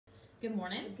Good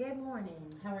morning. Good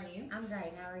morning. How are you? I'm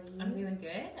great. How are you? I'm doing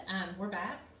good. We're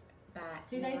back. Back.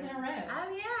 2 days in a row.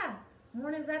 Oh yeah.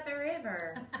 Mornings at the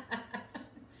river.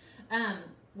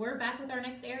 We're back with our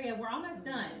next area. We're almost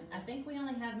done. I think we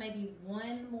only have maybe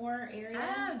one more area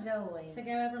Oh, joy. to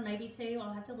go over, maybe two.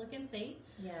 I'll have to look and see.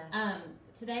 Yeah.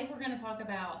 Today we're going to talk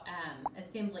about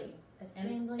assemblies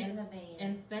And events.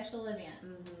 and special events.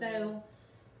 Mhm. So,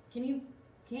 can you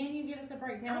give us a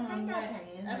breakdown on what? I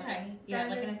can. Okay. So Yeah,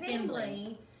 like an an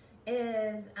assembly.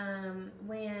 is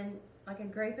when like a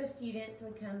group of students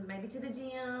would come maybe to the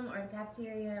gym or the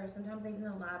cafeteria or sometimes even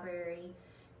the library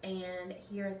and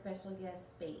hear a special guest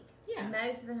speak. Yeah.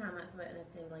 Most of the time that's what an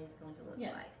assembly is going to look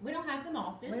Yes. like. We don't have them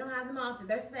often. We don't have them often.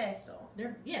 They're special.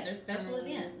 They're special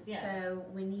events. Yeah. So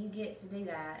when you get to do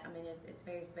that, I mean, it's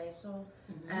very special.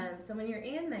 Mhm. So when you're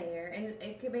in there, and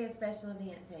it could be a special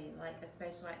event too, like a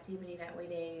special activity that we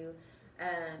do.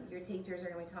 Your teachers are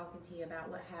going to be talking to you about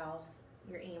what house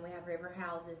you're in. We have river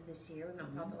houses this year. We've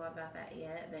not talked a lot about that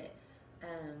yet, but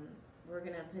we're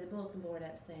going to put a bulletin board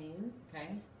up soon. Okay.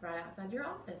 Right outside your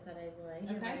office, I do believe.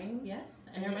 Your Okay. room. Yes.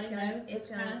 And everybody knows It's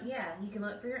kind of. yeah, you can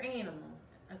look for your animal.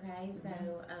 Okay,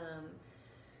 Mhm.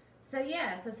 so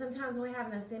yeah, so sometimes when we have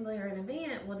an assembly or an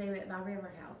event, we'll do it by river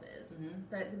houses. Mhm.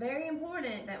 So it's very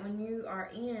important that when you are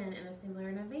in an assembly or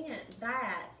an event,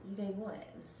 that you do what,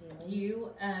 Ms. Julie?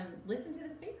 You listen to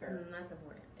the speaker. That's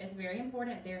important. It's very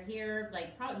important. They're here, like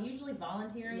usually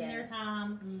volunteering their Yes.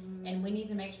 time, Mm-hmm. and we need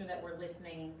to make sure that we're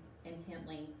listening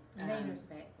intently. Being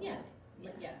respectful. Yeah,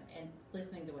 yeah, and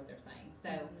listening to what they're saying. So,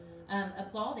 Mhm.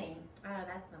 applauding. Oh,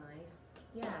 that's nice.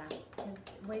 Yeah,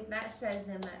 because that shows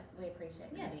them that we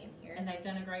appreciate them Yes, being here. and they've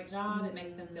done a great job. It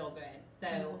makes them feel good.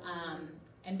 So,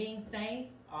 and being safe.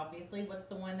 Obviously, what's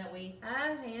the one that we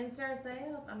Hands to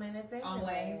ourselves. I mean, it's everywhere.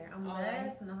 Always, On the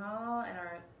always. bus, in the hall, at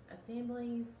our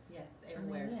assemblies. yes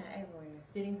everywhere. I mean, yeah, everywhere.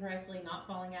 Sitting correctly, not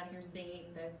falling out of your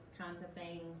seat, those kinds of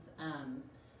things.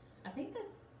 I think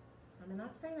that's Pretty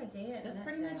much it. That's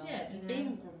pretty much it. Just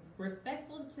being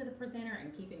respectful to the presenter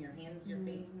and keeping your hands, your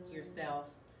feet to yourself.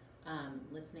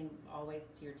 Listening always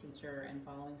to your teacher and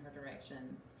following her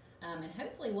directions. And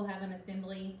hopefully we'll have an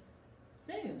assembly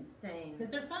soon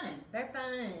because they're fun. They're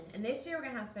fun. And this year we're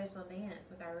going to have special events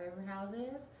with our river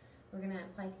houses. We're going to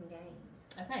play some games.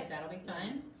 Okay, that'll be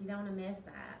fun. So you don't want to miss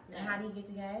that. No. And how do you get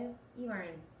to go? You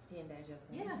earn 10 dojo points.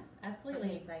 Yes,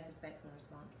 absolutely. Safe, respectful, and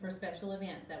responsible. For special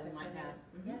events that we might have.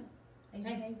 Yeah. Easy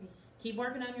Okay. peasy. Keep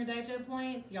working on your dojo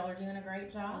points. Y'all are doing a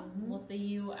great job. We'll see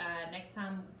you next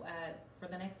time for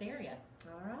the next area.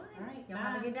 All right. All right. Y'all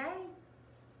have a bye. good day.